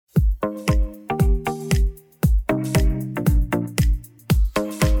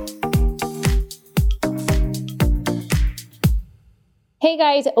Hey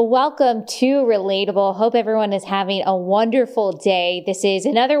guys, welcome to Relatable. Hope everyone is having a wonderful day. This is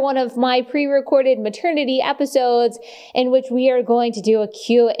another one of my pre-recorded maternity episodes in which we are going to do a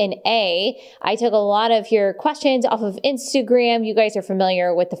Q&A. I took a lot of your questions off of Instagram. You guys are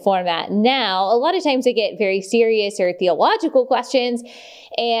familiar with the format now. A lot of times I get very serious or theological questions,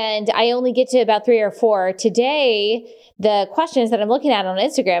 and I only get to about 3 or 4. Today, the questions that I'm looking at on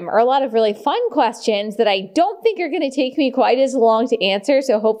Instagram are a lot of really fun questions that I don't think are going to take me quite as long to answer.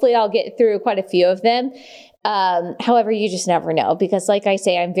 So hopefully I'll get through quite a few of them. However, you just never know because like I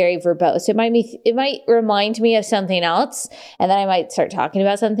say, I'm very verbose. It might remind me of something else, and then I might start talking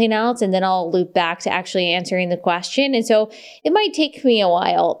about something else, and then I'll loop back to actually answering the question. And so it might take me a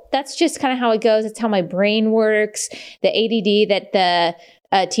while. That's just kind of how it goes. It's how my brain works. The ADD that the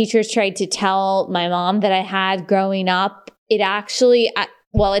teachers tried to tell my mom that I had growing up,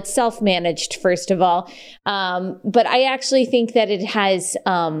 it's self-managed, first of all. But I actually think that it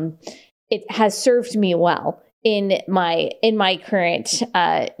has served me well in my current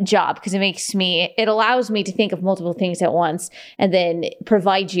job, because it allows me to think of multiple things at once and then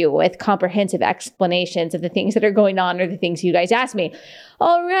provide you with comprehensive explanations of the things that are going on or the things you guys ask me.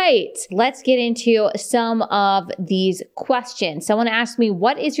 All right, let's get into some of these questions. Someone asked me,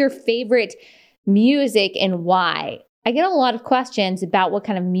 what is your favorite music and why? I get a lot of questions about what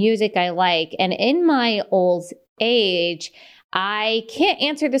kind of music I like. And in my old age, I can't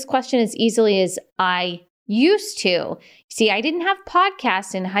answer this question as easily as I used to. See, I didn't have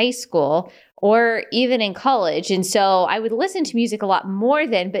podcasts in high school or even in college. And so I would listen to music a lot more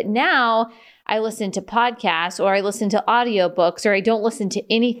then, but now I listen to podcasts or I listen to audiobooks or I don't listen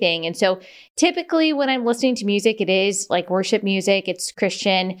to anything. And so typically when I'm listening to music, it is like worship music. It's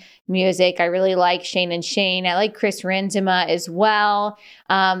Christian music. I really like Shane and Shane. I like Chris Renzema as well.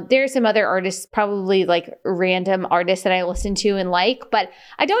 There are some other artists, probably like random artists that I listen to and like, but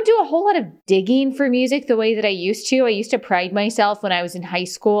I don't do a whole lot of digging for music the way that I used to. I used to pride myself when I was in high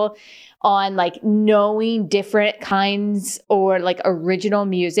school on like knowing different kinds or like original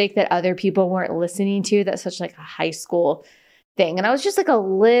music that other people weren't listening to. That's such like a high school thing. And I was just like a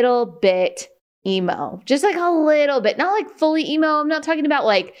little bit emo, just like a little bit, not like fully emo. I'm not talking about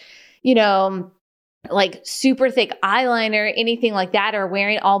like, like super thick eyeliner or anything like that, or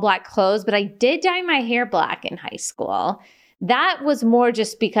wearing all black clothes, but I did dye my hair black in high school. That was more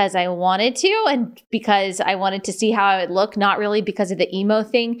just because I wanted to and because I wanted to see how I would look, not really because of the emo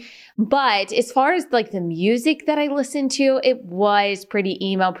thing. But as far as like the music that I listened to, it was pretty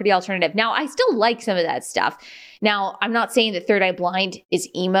emo, pretty alternative. Now, I still like some of that stuff. Now, I'm not saying that Third Eye Blind is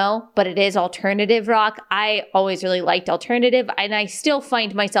emo, but it is alternative rock. I always really liked alternative, and I still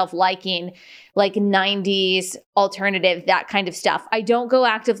find myself liking like 90s alternative, that kind of stuff. I don't go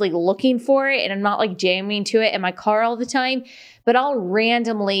actively looking for it, and I'm not like jamming to it in my car all the time, but I'll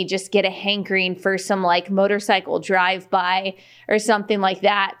randomly just get a hankering for some like Motorcycle Drive-By or something like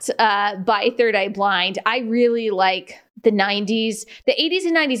that by Third Eye Blind. I really like the 90s, the 80s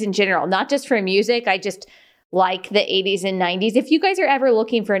and 90s in general, not just for music. I just like the 80s and 90s. If you guys are ever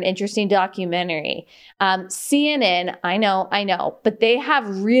looking for an interesting documentary, CNN, I know, but they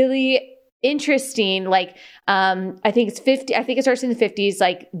have really interesting, like, I think it starts in the 50s,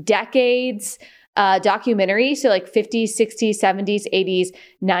 like decades documentary. So like 50s, 60s, 70s, 80s,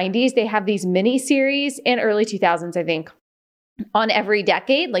 90s. They have these mini series, and early 2000s, I think, on every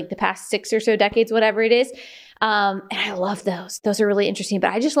decade, like the past 6 or so decades, whatever it is. And I love those. Those are really interesting,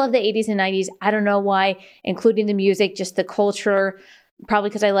 but I just love the 80s and 90s. I don't know why, including the music, just the culture, probably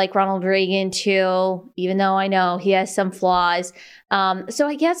because I like Ronald Reagan too, even though I know he has some flaws. So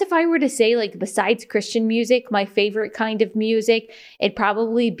I guess if I were to say, like, besides Christian music, my favorite kind of music, it'd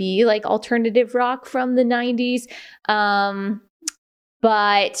probably be like alternative rock from the 90s.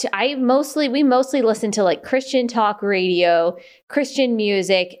 But we mostly listen to like Christian talk radio, Christian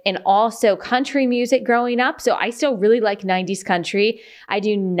music, and also country music growing up. So I still really like 90s country. I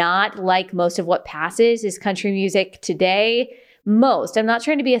do not like most of what passes is country music today. I'm not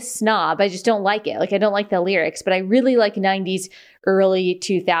trying to be a snob. I just don't like it. Like, I don't like the lyrics, but I really like 90s, early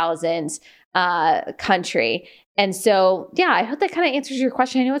 2000s country. And so, yeah, I hope that kind of answers your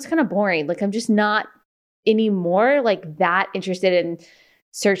question. I know it's kind of boring. Like, I'm just not anymore like that interested in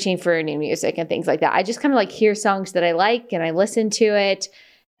searching for new music and things like that. I just kind of like hear songs that I like and I listen to it,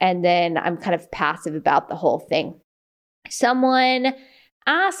 and then I'm kind of passive about the whole thing. Someone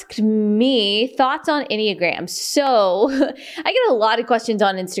asked me thoughts on Enneagram. So I get a lot of questions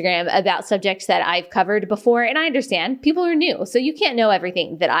on Instagram about subjects that I've covered before, and I understand people are new, so you can't know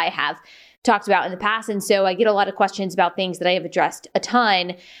everything that I have talked about in the past. And so I get a lot of questions about things that I have addressed a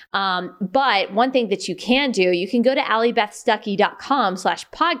ton. But one thing that you can do, you can go to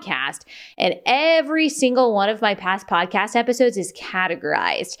alliebethstuckey.com/podcast, and every single one of my past podcast episodes is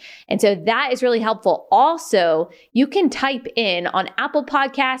categorized. And so that is really helpful. Also, you can type in on Apple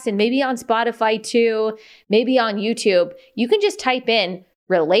Podcasts and maybe on Spotify too, maybe on YouTube, you can just type in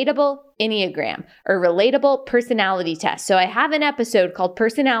relatable Enneagram or relatable personality test. So I have an episode called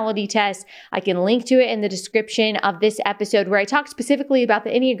Personality Test. I can link to it in the description of this episode where I talk specifically about the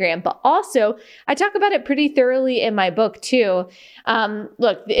Enneagram, but also I talk about it pretty thoroughly in my book too.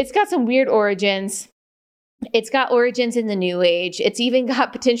 Look, it's got some weird origins. It's got origins in the New Age. It's even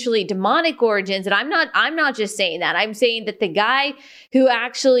got potentially demonic origins. And I'm not just saying that. I'm saying that the guy who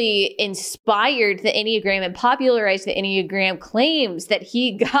actually inspired the Enneagram and popularized the Enneagram claims that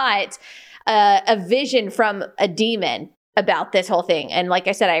he got a vision from a demon about this whole thing. And like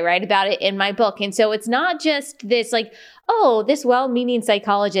I said, I write about it in my book. And so it's not just this like, oh, this well-meaning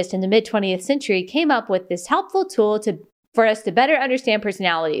psychologist in the mid-20th century came up with this helpful tool for us to better understand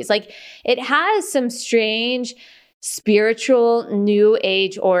personalities. Like, it has some strange spiritual New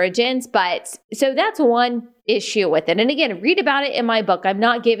Age origins, but so that's one issue with it. And again, read about it in my book. I'm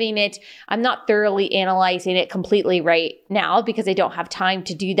not thoroughly analyzing it completely right now because I don't have time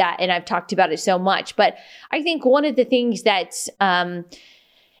to do that. And I've talked about it so much. But I think one of the things that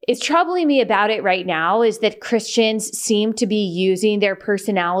is troubling me about it right now is that Christians seem to be using their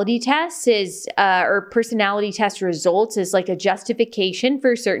personality tests or personality test results as like a justification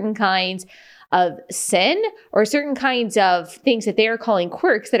for certain kinds of sin or certain kinds of things that they are calling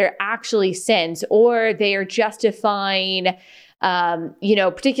quirks that are actually sins, or they are justifying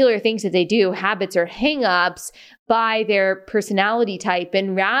particular things that they do, habits or hangups, by their personality type.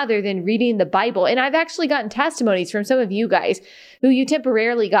 And rather than reading the Bible, and I've actually gotten testimonies from some of you guys who you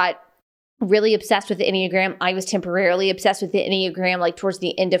temporarily got really obsessed with the Enneagram. I was temporarily obsessed with the Enneagram, like towards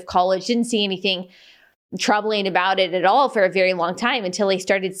the end of college, didn't see anything troubling about it at all for a very long time until I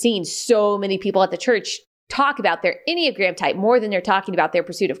started seeing so many people at the church talk about their Enneagram type more than they're talking about their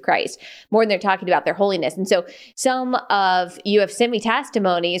pursuit of Christ, more than they're talking about their holiness. And so some of you have sent me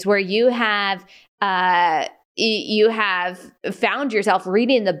testimonies where you have found yourself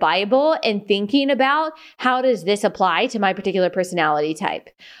reading the Bible and thinking about, how does this apply to my particular personality type,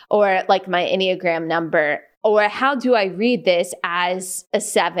 or like my Enneagram number? Or how do I read this as a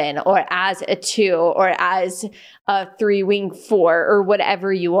 7 or as a 2 or as a 3-wing 4 or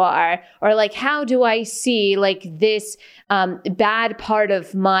whatever you are? Or like, how do I see like this bad part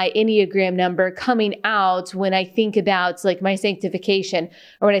of my Enneagram number coming out when I think about like my sanctification,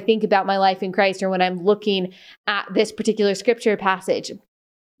 or when I think about my life in Christ, or when I'm looking at this particular scripture passage?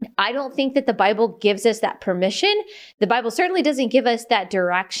 I don't think that the Bible gives us that permission. The Bible certainly doesn't give us that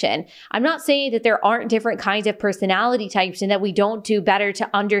direction. I'm not saying that there aren't different kinds of personality types and that we don't do better to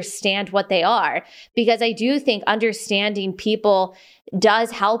understand what they are, because I do think understanding people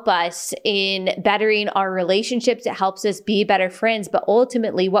does help us in bettering our relationships. It helps us be better friends. But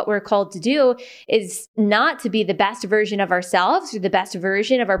ultimately, what we're called to do is not to be the best version of ourselves or the best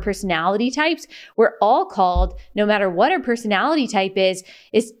version of our personality types. We're all called, no matter what our personality type is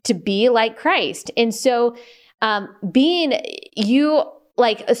to be like Christ. And so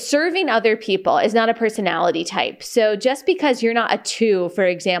serving other people is not a personality type. So just because you're not a 2, for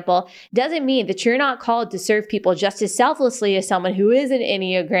example, doesn't mean that you're not called to serve people just as selflessly as someone who is an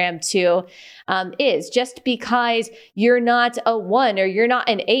Enneagram 2 is. Just because you're not a 1 or you're not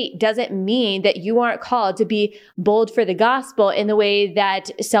an 8 doesn't mean that you aren't called to be bold for the gospel in the way that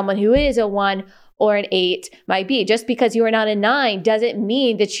someone who is a 1 or an 8 might be. Just because you are not a 9 doesn't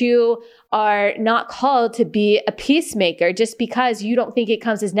mean that you are not called to be a peacemaker, just because you don't think it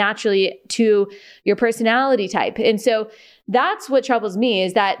comes as naturally to your personality type. And so that's what troubles me,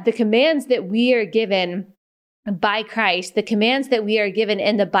 is that the commands that we are given by Christ, the commands that we are given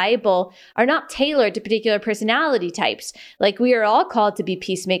in the Bible, are not tailored to particular personality types. Like, we are all called to be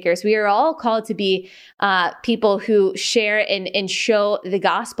peacemakers. We are all called to be people who share and show the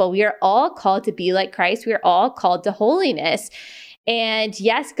gospel. We are all called to be like Christ. We are all called to holiness. And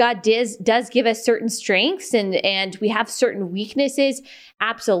yes, God does give us certain strengths and we have certain weaknesses.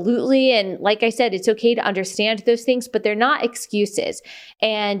 Absolutely. And like I said, it's okay to understand those things, but they're not excuses,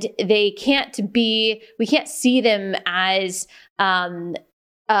 and we can't see them as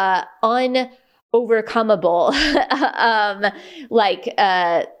unovercomable,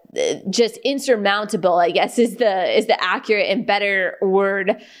 just insurmountable, I guess is the accurate and better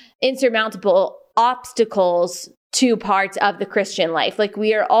word, insurmountable obstacles to parts of the Christian life. Like,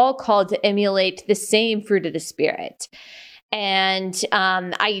 we are all called to emulate the same fruit of the Spirit. And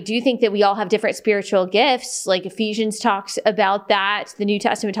I do think that we all have different spiritual gifts. Like Ephesians talks about that. The New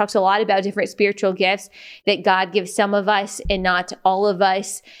Testament talks a lot about different spiritual gifts that God gives some of us and not all of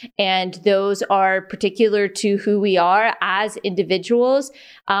us. And those are particular to who we are as individuals.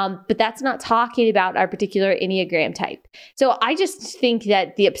 But that's not talking about our particular Enneagram type. So I just think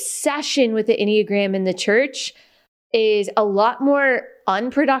that the obsession with the Enneagram in the church is a lot more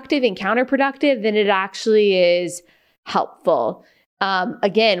unproductive and counterproductive than it actually is helpful.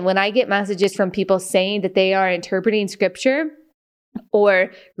 Again, when I get messages from people saying that they are interpreting scripture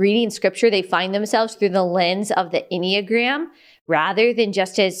or reading scripture, they find themselves through the lens of the Enneagram rather than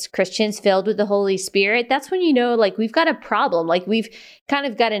just as Christians filled with the Holy Spirit, that's when you know, like, we've got a problem. Like, we've kind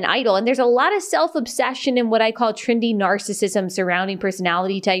of got an idol. And there's a lot of self-obsession and what I call trendy narcissism surrounding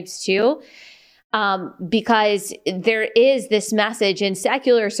personality types too. Because there is this message in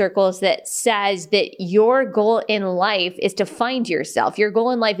secular circles that says that your goal in life is to find yourself. Your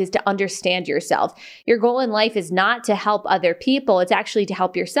goal in life is to understand yourself. Your goal in life is not to help other people. It's actually to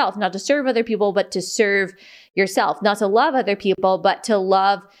help yourself, not to serve other people, but to serve yourself, not to love other people, but to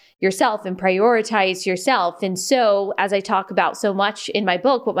love yourself and prioritize yourself. And so, as I talk about so much in my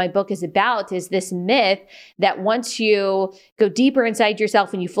book, what my book is about is this myth that once you go deeper inside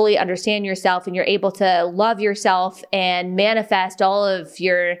yourself and you fully understand yourself and you're able to love yourself and manifest all of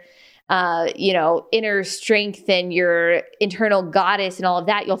your inner strength and your internal goddess and all of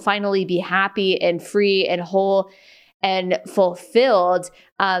that, you'll finally be happy and free and whole and fulfilled.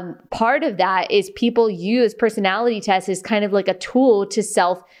 Part of that is people use personality tests as kind of like a tool to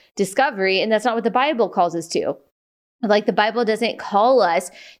self-discovery. And that's not what the Bible calls us to. Like, the Bible doesn't call us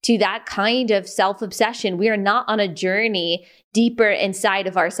to that kind of self-obsession. We are not on a journey deeper inside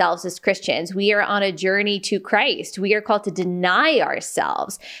of ourselves as Christians. We are on a journey to Christ. We are called to deny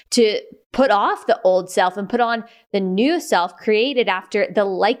ourselves, to put off the old self and put on the new self created after the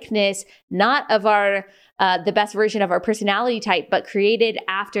likeness, not of our the best version of our personality type, but created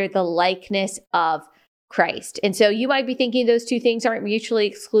after the likeness of Christ. And so you might be thinking those two things aren't mutually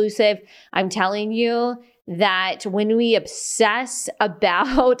exclusive. I'm telling you that when we obsess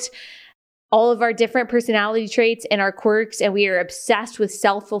about all of our different personality traits and our quirks, and we are obsessed with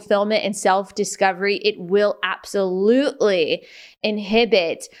self-fulfillment and self-discovery, it will absolutely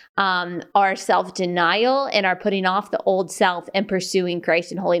inhibit our self-denial and our putting off the old self and pursuing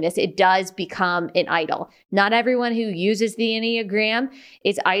Christ and holiness. It does become an idol. Not everyone who uses the Enneagram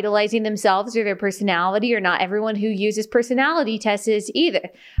is idolizing themselves or their personality, or not everyone who uses personality tests is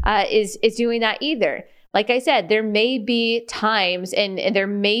doing that either. Like I said, there may be times and there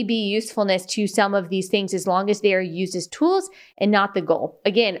may be usefulness to some of these things as long as they are used as tools and not the goal.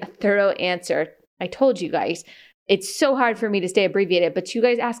 Again, a thorough answer. I told you guys, it's so hard for me to stay abbreviated, but you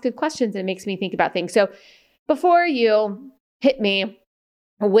guys ask good questions and it makes me think about things. So before you hit me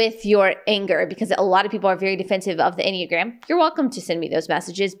with your anger, because a lot of people are very defensive of the Enneagram, you're welcome to send me those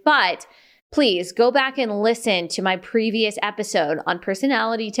messages, but please go back and listen to my previous episode on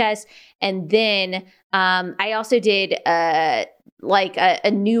personality tests. And then I also did a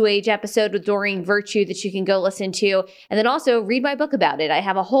new age episode with Doreen Virtue that you can go listen to. And then also read my book about it. I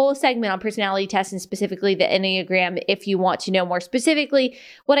have a whole segment on personality tests and specifically the Enneagram if you want to know more specifically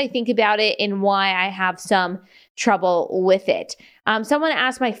what I think about it and why I have some trouble with it. Someone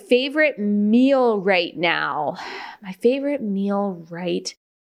asked my favorite meal right now. My favorite meal right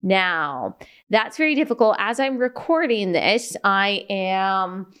now. That's very difficult. As I'm recording this, I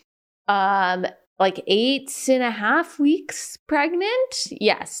am like 8.5 weeks pregnant.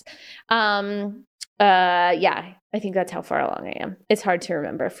 Yes. Yeah, I think that's how far along I am. It's hard to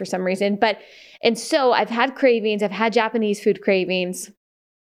remember for some reason. And so I've had cravings. I've had Japanese food cravings.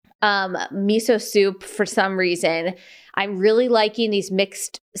 Miso soup for some reason. I'm really liking these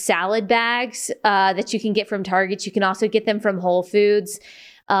mixed salad bags that you can get from Target. You can also get them from Whole Foods.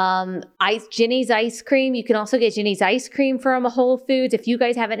 Jenny's ice cream. You can also get Jenny's ice cream from Whole Foods. If you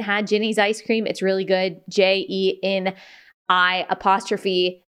guys haven't had Jenny's ice cream, it's really good. JENI''S.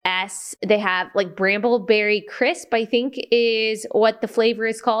 They have like Brambleberry Crisp, I think is what the flavor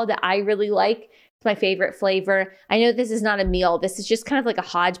is called, that I really like. It's my favorite flavor. I know this is not a meal. This is just kind of like a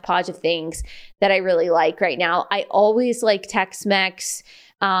hodgepodge of things that I really like right now. I always like Tex-Mex.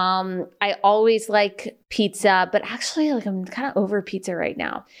 I always like pizza, but actually, like, I'm kind of over pizza right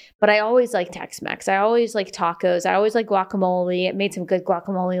now, but I always like Tex-Mex. I always like tacos. I always like guacamole. I made some good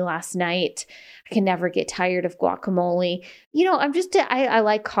guacamole last night. I can never get tired of guacamole. You know, I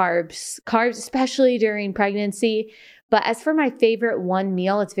like carbs, especially during pregnancy. But as for my favorite one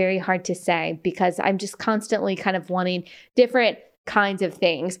meal, it's very hard to say because I'm just constantly kind of wanting different kinds of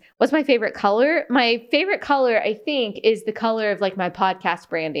things. What's my favorite color? My favorite color, I think, is the color of like my podcast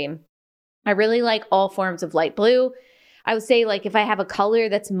branding. I really like all forms of light blue. I would say like if I have a color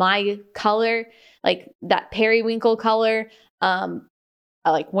that's my color, like that periwinkle color, I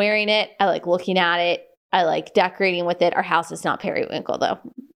like wearing it. I like looking at it. I like decorating with it. Our house is not periwinkle though.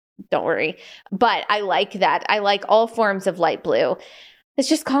 Don't worry. But I like that. I like all forms of light blue. It's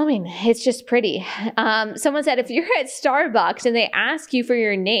just calming. It's just pretty. Someone said, if you're at Starbucks and they ask you for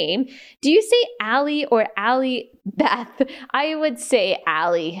your name, do you say Allie or Allie Beth? I would say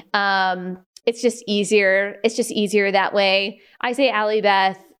Allie. It's just easier. It's just easier that way. I say Allie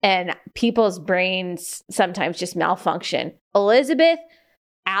Beth, and people's brains sometimes just malfunction. Elizabeth,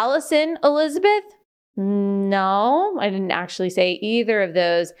 Allison, Elizabeth? No, I didn't actually say either of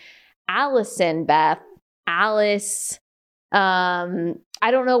those. Allison Beth, Alice. I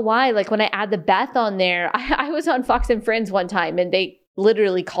don't know why. Like when I add the Beth on there, I was on Fox and Friends one time and they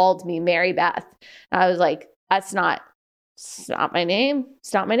literally called me Mary Beth. I was like, it's not my name.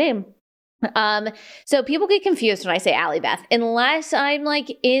 It's not my name. So people get confused when I say Allie Beth, unless I'm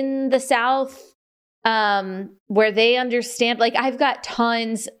like in the South, where they understand, like I've got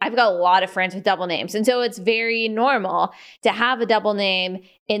a lot of friends with double names. And so it's very normal to have a double name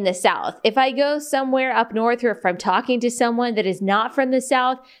in the South. If I go somewhere up north or if I'm talking to someone that is not from the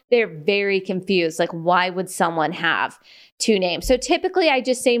South, they're very confused. Like, why would someone have two names? So typically I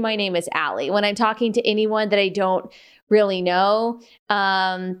just say my name is Allie when I'm talking to anyone that I don't really know.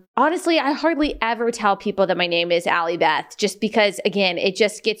 Honestly, I hardly ever tell people that my name is Allie Beth, just because, again, it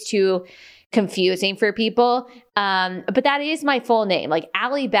just gets too confusing for people. But that is my full name. Like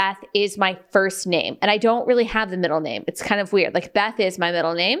Allie Beth is my first name, and I don't really have the middle name. It's kind of weird. Like Beth is my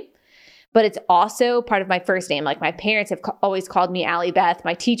middle name, but it's also part of my first name. Like my parents have always called me Allie Beth.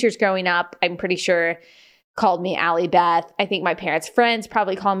 My teachers growing up, I'm pretty sure, called me Allie Beth. I think my parents' friends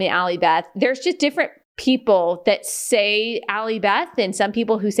probably call me Allie Beth. There's just different people that say Allie Beth and some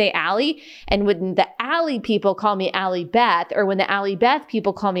people who say Allie. And when the Allie people call me Allie Beth, or when the Allie Beth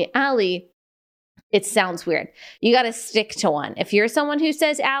people call me Allie, it sounds weird. You got to stick to one. If you're someone who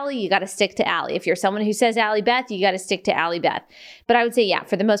says Allie, you got to stick to Allie. If you're someone who says Allie Beth, you got to stick to Allie Beth. But I would say, yeah,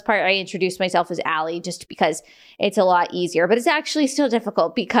 for the most part, I introduce myself as Allie just because it's a lot easier. But it's actually still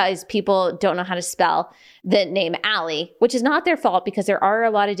difficult because people don't know how to spell the name Allie, which is not their fault because there are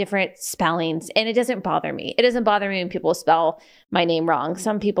a lot of different spellings, and it doesn't bother me. It doesn't bother me when people spell my name wrong.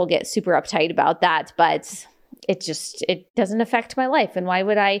 Some people get super uptight about that, but it doesn't affect my life. And why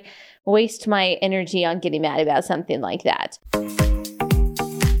would I waste my energy on getting mad about something like that?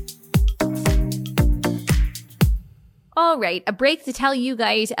 All right, a break to tell you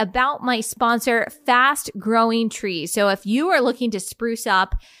guys about my sponsor, Fast Growing Trees. So if you are looking to spruce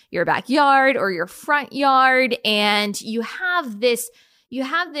up your backyard or your front yard, and you have this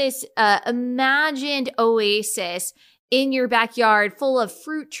imagined oasis in your backyard full of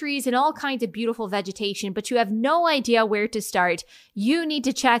fruit trees and all kinds of beautiful vegetation, but you have no idea where to start, you need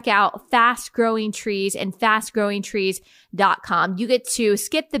to check out Fast Growing Trees and fastgrowingtrees.com. You get to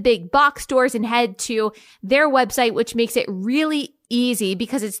skip the big box stores and head to their website, which makes it really easy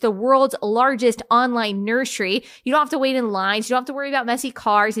because it's the world's largest online nursery. You don't have to wait in lines. You don't have to worry about messy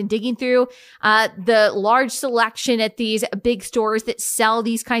cars and digging through the large selection at these big stores that sell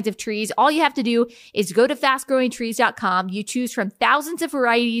these kinds of trees. All you have to do is go to fastgrowingtrees.com. You choose from thousands of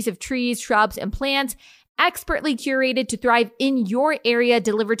varieties of trees, shrubs, and plants, expertly curated to thrive in your area,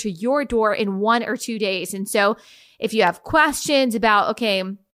 delivered to your door in 1 or 2 days. And so if you have questions about, okay,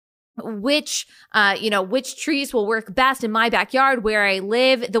 which trees will work best in my backyard where I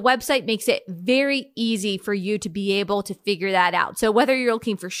live, the website makes it very easy for you to be able to figure that out. So whether you're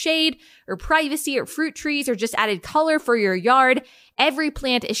looking for shade or privacy or fruit trees or just added color for your yard, every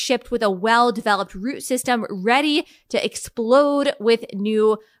plant is shipped with a well-developed root system ready to explode with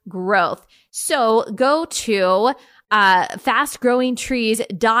new growth. So go to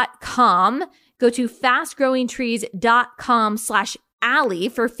fastgrowingtrees.com. Go to fastgrowingtrees.com/Allie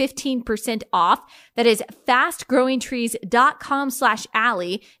for 15% off. That is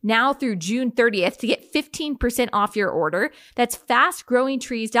fastgrowingtrees.com/Allie now through June 30th to get 15% off your order. That's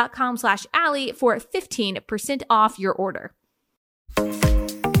fastgrowingtrees.com/Allie for 15% off your order.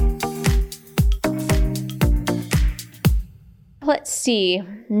 Let's see.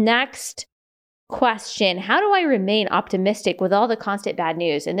 Next question. How do I remain optimistic with all the constant bad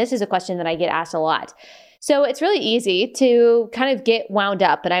news? And this is a question that I get asked a lot. So it's really easy to kind of get wound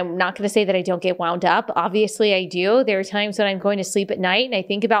up, and I'm not going to say that I don't get wound up. Obviously I do. There are times when I'm going to sleep at night and I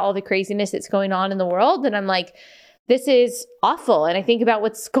think about all the craziness that's going on in the world, and I'm like, this is awful. And I think about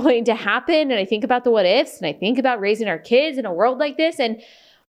what's going to happen, and I think about the what ifs, and I think about raising our kids in a world like this. And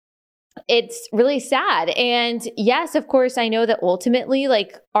it's really sad. And yes, of course, I know that ultimately,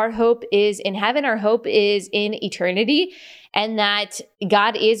 like, our hope is in heaven, our hope is in eternity, and that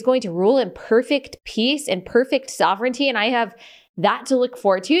God is going to rule in perfect peace and perfect sovereignty. And I have that to look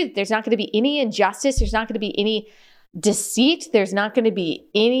forward to. There's not going to be any injustice. There's not going to be any deceit. There's not going to be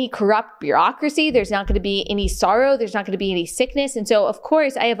any corrupt bureaucracy. There's not going to be any sorrow. There's not going to be any sickness. And so, of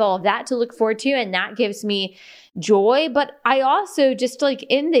course, I have all of that to look forward to, and that gives me joy. But I also, just like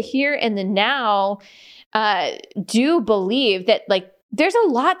in the here and the now, do believe that, like, there's a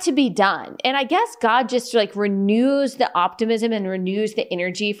lot to be done. And I guess God just like renews the optimism and renews the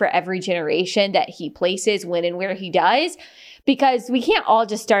energy for every generation that he places when and where he does, because we can't all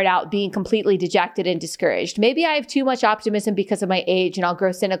just start out being completely dejected and discouraged. Maybe I have too much optimism because of my age and I'll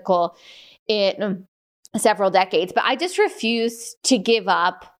grow cynical in several decades, but I just refuse to give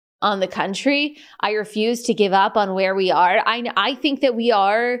up on the country. I refuse to give up on where we are. I think that we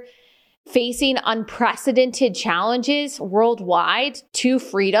are facing unprecedented challenges worldwide to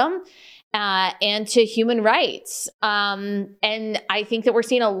freedom and to human rights. And I think that we're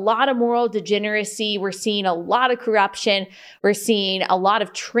seeing a lot of moral degeneracy. We're seeing a lot of corruption. We're seeing a lot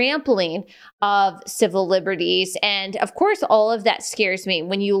of trampling of civil liberties. And of course, all of that scares me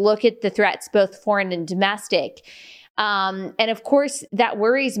when you look at the threats, both foreign and domestic. And of course, that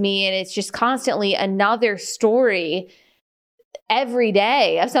worries me. And it's just constantly another story every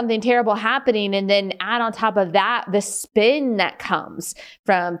day of something terrible happening. And then add on top of that, the spin that comes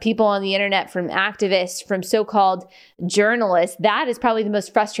from people on the internet, from activists, from so-called journalists. That is probably the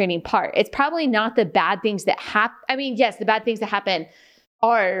most frustrating part. It's probably not the bad things that happen. I mean, yes, the bad things that happen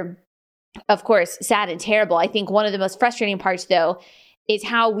are, of course, sad and terrible. I think one of the most frustrating parts, though, is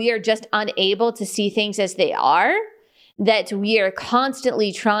how we are just unable to see things as they are, that we are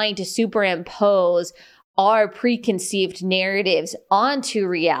constantly trying to superimpose our preconceived narratives onto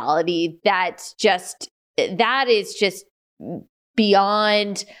reality. That is just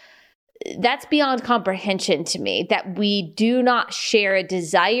beyond comprehension to me, that we do not share a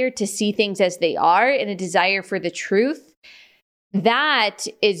desire to see things as they are and a desire for the truth. That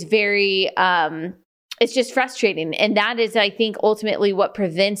is very, it's just frustrating. And that is, I think, ultimately what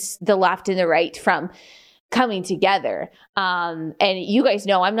prevents the left and the right from coming together. And you guys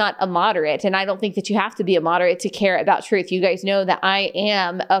know I'm not a moderate, and I don't think that you have to be a moderate to care about truth. You guys know that I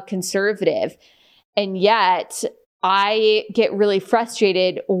am a conservative, and yet I get really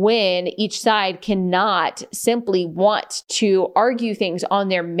frustrated when each side cannot simply want to argue things on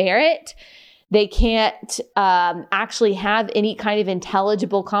their merit. They can't actually have any kind of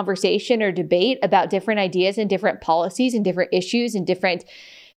intelligible conversation or debate about different ideas and different policies and different issues and different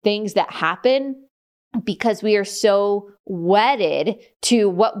things that happen, because we are so wedded to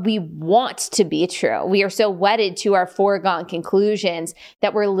what we want to be true. We are so wedded to our foregone conclusions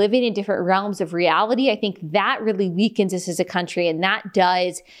that we're living in different realms of reality. I think that really weakens us as a country, and that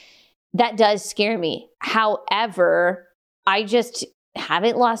does scare me. However, I just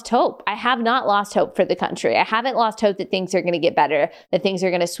haven't lost hope. I have not lost hope for the country. I haven't lost hope that things are going to get better, that things are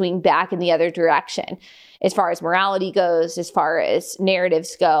going to swing back in the other direction. As far as morality goes, as far as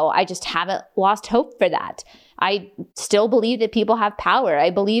narratives go, I just haven't lost hope for that. I still believe that people have power. I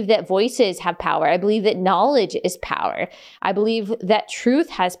believe that voices have power. I believe that knowledge is power. I believe that truth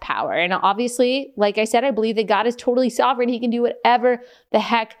has power. And obviously, like I said, I believe that God is totally sovereign. He can do whatever the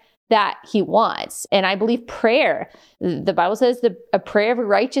heck that he wants. And I believe prayer. The Bible says a prayer of a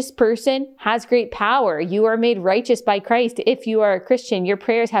righteous person has great power. You are made righteous by Christ. If you are a Christian, your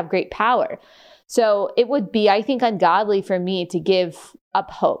prayers have great power. So it would be, I think, ungodly for me to give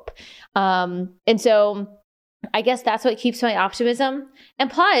up hope. And so I guess that's what keeps my optimism. And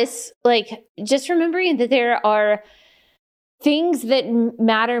plus, like, just remembering that there are things that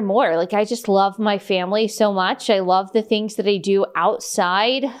matter more. Like, I just love my family so much. I love the things that I do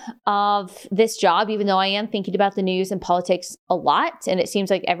outside of this job, even though I am thinking about the news and politics a lot. And it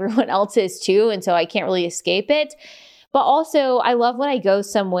seems like everyone else is too. And so I can't really escape it. But also, I love when I go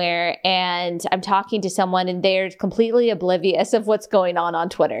somewhere and I'm talking to someone and they're completely oblivious of what's going on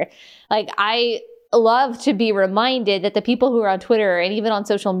Twitter. Like, I love to be reminded that the people who are on Twitter and even on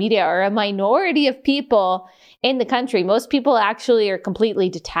social media are a minority of people in the country. Most people actually are completely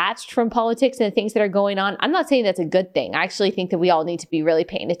detached from politics and the things that are going on. I'm not saying that's a good thing. I actually think that we all need to be really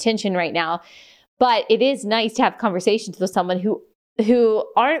paying attention right now. But it is nice to have conversations with someone who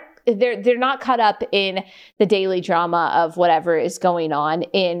aren't they're not caught up in the daily drama of whatever is going on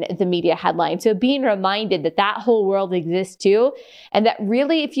in the media headline. So being reminded that that whole world exists too, and that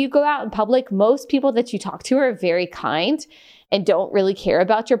really, if you go out in public, most people that you talk to are very kind and don't really care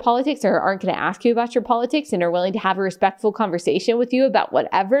about your politics or aren't going to ask you about your politics and are willing to have a respectful conversation with you about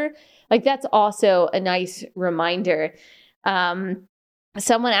whatever. Like, that's also a nice reminder.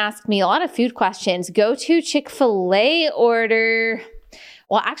 Someone asked me a lot of food questions. Go to Chick-fil-A order.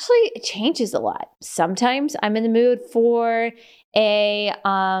 Well, actually, it changes a lot. Sometimes I'm in the mood for a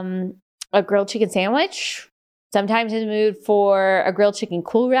grilled chicken sandwich. Sometimes in the mood for a grilled chicken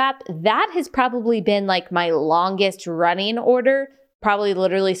cool wrap. That has probably been like my longest running order, probably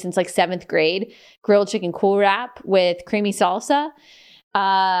literally since like 7th grade. Grilled chicken cool wrap with creamy salsa.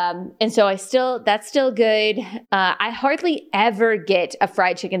 And so that's still good. I hardly ever get a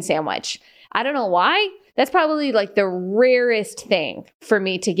fried chicken sandwich. I don't know why. That's probably like the rarest thing for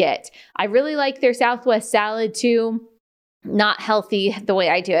me to get. I really like their Southwest salad too. Not healthy the way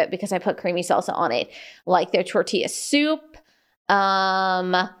I do it because I put creamy salsa on it. Like their tortilla soup.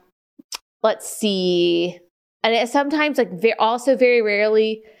 Let's see. And sometimes like also very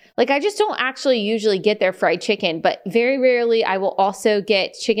rarely, like I just don't actually usually get their fried chicken, but very rarely I will also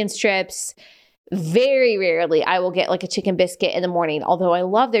get chicken strips. Very rarely I will get like a chicken biscuit in the morning, although I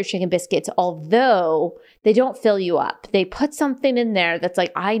love their chicken biscuits, although they don't fill you up. They put something in there that's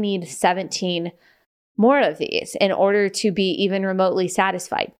like, I need 17 more of these in order to be even remotely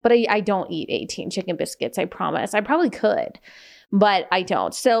satisfied. But I don't eat 18 chicken biscuits, I promise. I probably could, but I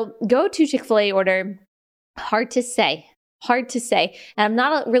don't. So go to Chick-fil-A order. Hard to say. And I'm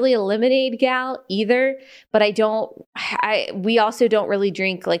not really a lemonade gal either, but we also don't really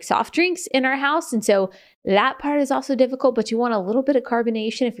drink like soft drinks in our house. And so that part is also difficult, but you want a little bit of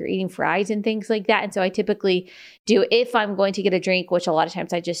carbonation if you're eating fries and things like that. And so I typically do, if I'm going to get a drink, which a lot of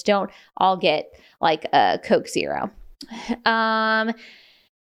times I just don't, I'll get like a Coke Zero.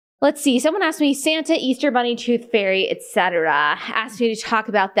 Let's see. Someone asked me Santa, Easter Bunny, Tooth Fairy, etc. Asked me to talk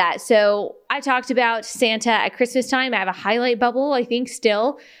about that. So I talked about Santa at Christmas time. I have a highlight bubble, I think,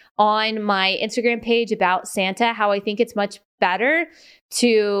 still on my Instagram page about Santa, how I think it's much better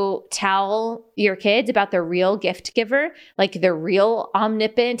to tell your kids about the real gift giver, like the real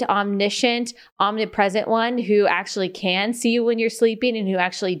omnipotent, omniscient, omnipresent one who actually can see you when you're sleeping and who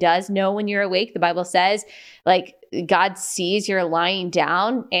actually does know when you're awake. The Bible says, like, God sees you're lying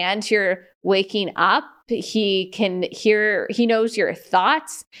down and you're waking up. He can hear, he knows your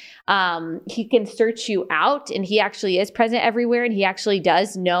thoughts. He can search you out, and he actually is present everywhere. And he actually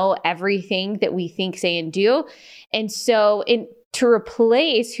does know everything that we think, say, and do. And so to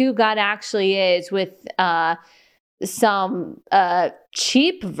replace who God actually is with some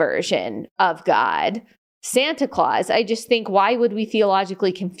cheap version of God, Santa Claus, I just think, why would we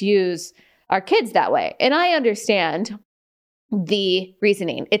theologically confuse our kids that way? And I understand the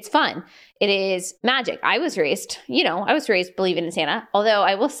reasoning. It's fun. It is magic. I was raised believing in Santa. Although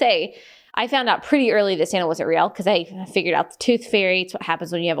I will say, I found out pretty early that Santa wasn't real because I figured out the tooth fairy. It's what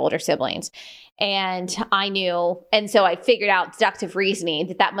happens when you have older siblings. And I knew, and so I figured out deductive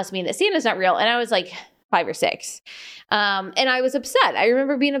reasoning that must mean that Santa's not real. And I was like 5 or 6. And I was upset. I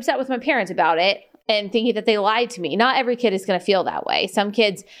remember being upset with my parents about it and thinking that they lied to me. Not every kid is going to feel that way. Some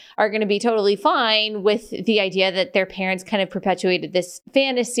kids are going to be totally fine with the idea that their parents kind of perpetuated this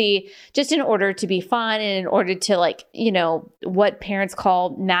fantasy just in order to be fun and in order to, like, what parents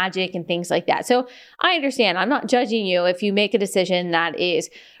call magic and things like that. So I understand. I'm not judging you if you make a decision that is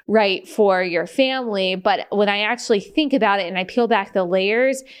right for your family. But when I actually think about it and I peel back the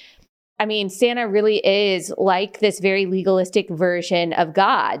layers, I mean, Santa really is like this very legalistic version of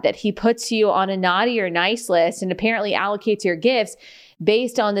God, that he puts you on a naughty or nice list and apparently allocates your gifts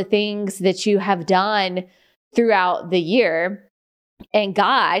based on the things that you have done throughout the year. And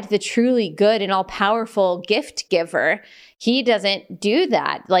God, the truly good and all-powerful gift giver, he doesn't do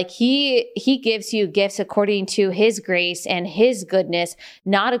that. Like he gives you gifts according to his grace and his goodness,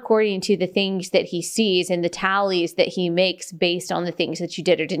 not according to the things that he sees and the tallies that he makes based on the things that you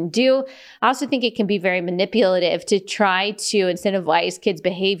did or didn't do. I also think it can be very manipulative to try to incentivize kids'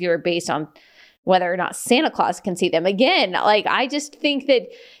 behavior based on whether or not Santa Claus can see them. Again, like, I just think that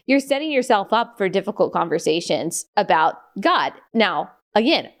you're setting yourself up for difficult conversations about God. Now,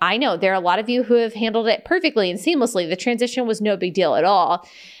 again, I know there are a lot of you who have handled it perfectly and seamlessly. The transition was no big deal at all.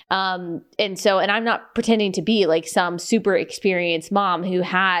 And I'm not pretending to be like some super experienced mom who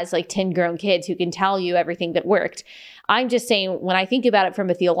has like 10 grown kids who can tell you everything that worked. I'm just saying, when I think about it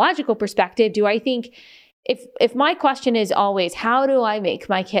from a theological perspective, do I think if my question is always, how do I make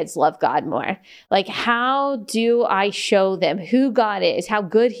my kids love God more? Like, how do I show them who God is, how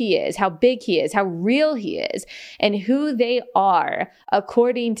good he is, how big he is, how real he is, and who they are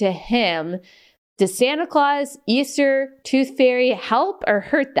according to him? Does Santa Claus, Easter, Tooth Fairy help or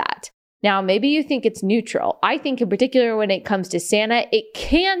hurt that? Now, maybe you think it's neutral. I think in particular when it comes to Santa, it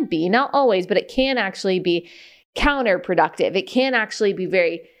can be, not always, but it can actually be counterproductive. It can actually be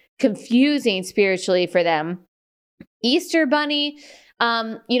very confusing spiritually for them. Easter Bunny,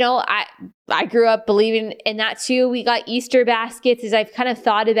 I grew up believing in that too. We got Easter baskets. As I've kind of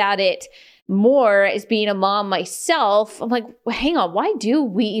thought about it more as being a mom myself, I'm like, well, hang on, why do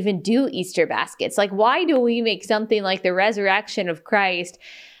we even do Easter baskets? Like, why do we make something like the resurrection of Christ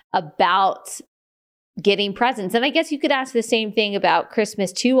about getting presents? And I guess you could ask the same thing about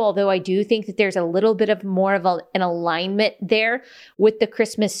Christmas too, although I do think that there's a little bit of more of an alignment there with the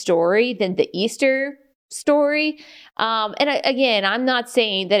Christmas story than the Easter story. Again, I'm not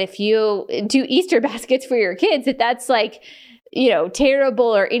saying that if you do Easter baskets for your kids, that's like,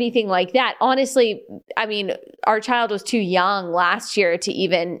 terrible or anything like that. Honestly, I mean, our child was too young last year to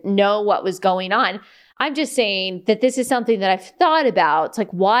even know what was going on. I'm just saying that this is something that I've thought about. It's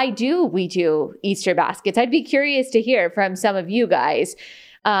like, why do we do Easter baskets? I'd be curious to hear from some of you guys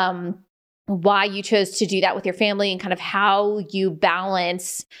why you chose to do that with your family and kind of how you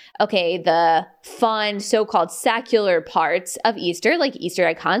balance, the fun so-called secular parts of Easter, like Easter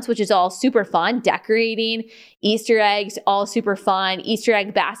egg hunts, which is all super fun, decorating Easter eggs, all super fun, Easter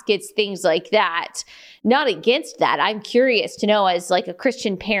egg baskets, things like that. Not against that. I'm curious to know, as like a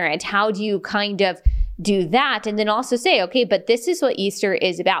Christian parent, how do you kind of do that? And then also say, okay, but this is what Easter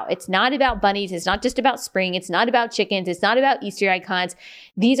is about. It's not about bunnies. It's not just about spring. It's not about chickens. It's not about Easter egg hunts.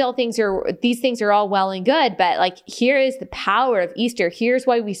 These things are all well and good, but like, here is the power of Easter. Here's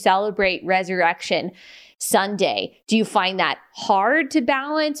why we celebrate Resurrection Sunday. Do you find that hard to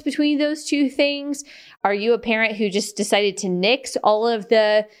balance between those two things? Are you a parent who just decided to nix all of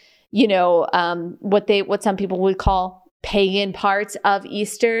the, what some people would call pagan parts of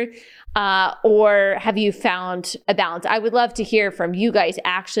Easter? Or have you found a balance? I would love to hear from you guys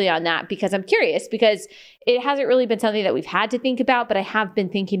actually on that, because I'm curious, because it hasn't really been something that we've had to think about, but I have been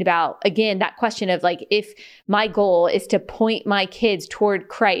thinking about, again, that question of like, if my goal is to point my kids toward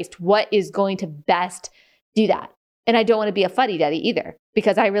Christ, what is going to best do that? And I don't want to be a fuddy-duddy either,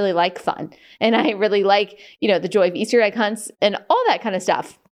 because I really like fun and I really like, the joy of Easter egg hunts and all that kind of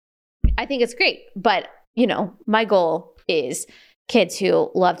stuff. I think it's great, but my goal is kids who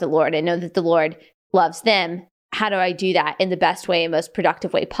love the Lord and know that the Lord loves them. How do I do that in the best way and most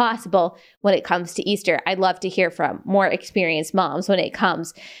productive way possible when it comes to Easter? I'd love to hear from more experienced moms when it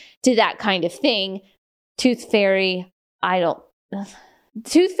comes to that kind of thing. Tooth Fairy,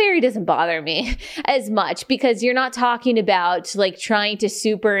 Tooth Fairy doesn't bother me as much, because you're not talking about like trying to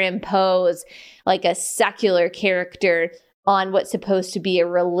superimpose like a secular character on what's supposed to be a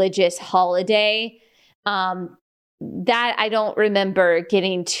religious holiday. That I don't remember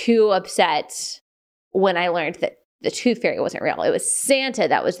getting too upset when I learned that the Tooth Fairy wasn't real. It was Santa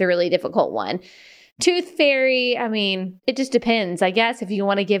that was the really difficult one. Tooth Fairy, I mean, it just depends, I guess, if you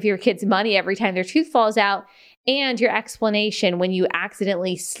want to give your kids money every time their tooth falls out, and your explanation when you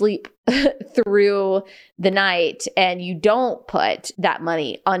accidentally sleep through the night and you don't put that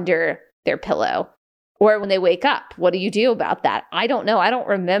money under their pillow. Or when they wake up, what do you do about that? I don't know. I don't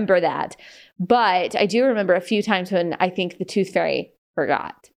remember that. But I do remember a few times when I think the Tooth Fairy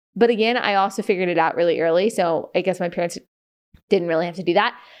forgot. But again, I also figured it out really early. So I guess my parents didn't really have to do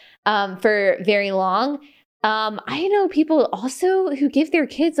that for very long. I know people also who give their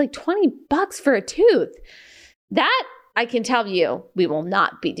kids like $20 for a tooth. That I can tell you we will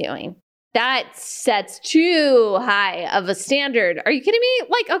not be doing. That sets too high of a standard. Are you kidding me?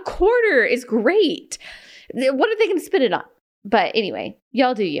 Like $0.25 is great. What are they going to spend it on? But anyway,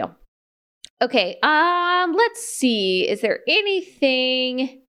 y'all do you. Okay, let's see. Is there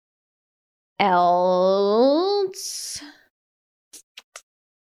anything else?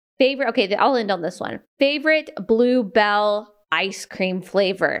 Favorite, okay, I'll end on this one. Favorite Bluebell ice cream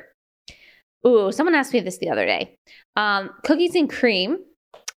flavor. Ooh, someone asked me this the other day. Cookies and cream,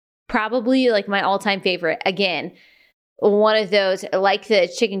 probably like my all-time favorite. Again, one of those, like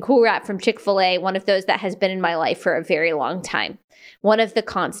the chicken Cool Wrap from Chick-fil-A, one of those that has been in my life for a very long time. One of the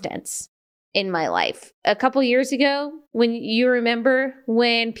constants in my life. A couple years ago, when you remember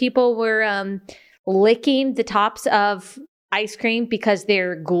when people were licking the tops of ice cream because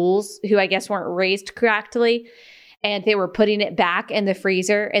they're ghouls who I guess weren't raised correctly, and they were putting it back in the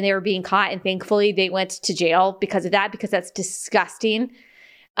freezer and they were being caught, and thankfully they went to jail because of that, because that's disgusting.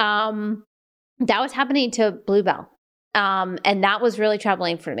 that was happening to Bluebell. And that was really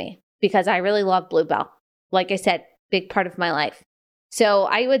troubling for me because I really love Bluebell. Like I said, big part of my life. So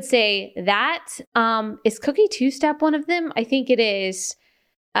I would say that is cookie two-step one of them? I think it is.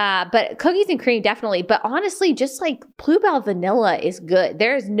 But cookies and cream, definitely. But honestly, just like Bluebell vanilla is good.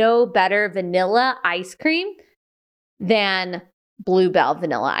 There's no better vanilla ice cream than Bluebell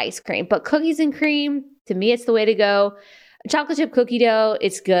vanilla ice cream. But cookies and cream, to me, it's the way to go. Chocolate chip cookie dough,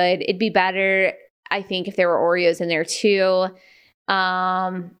 it's good. It'd be better, I think, if there were Oreos in there too.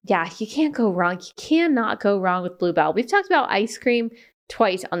 Yeah, you can't go wrong. You cannot go wrong with Bluebell. We've talked about ice cream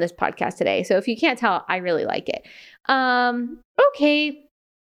twice on this podcast today. So if you can't tell, I really like it. Okay.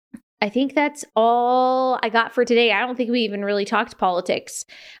 I think that's all I got for today. I don't think we even really talked politics,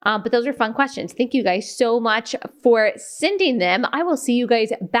 but those are fun questions. Thank you guys so much for sending them. I will see you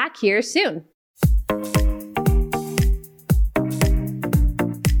guys back here soon.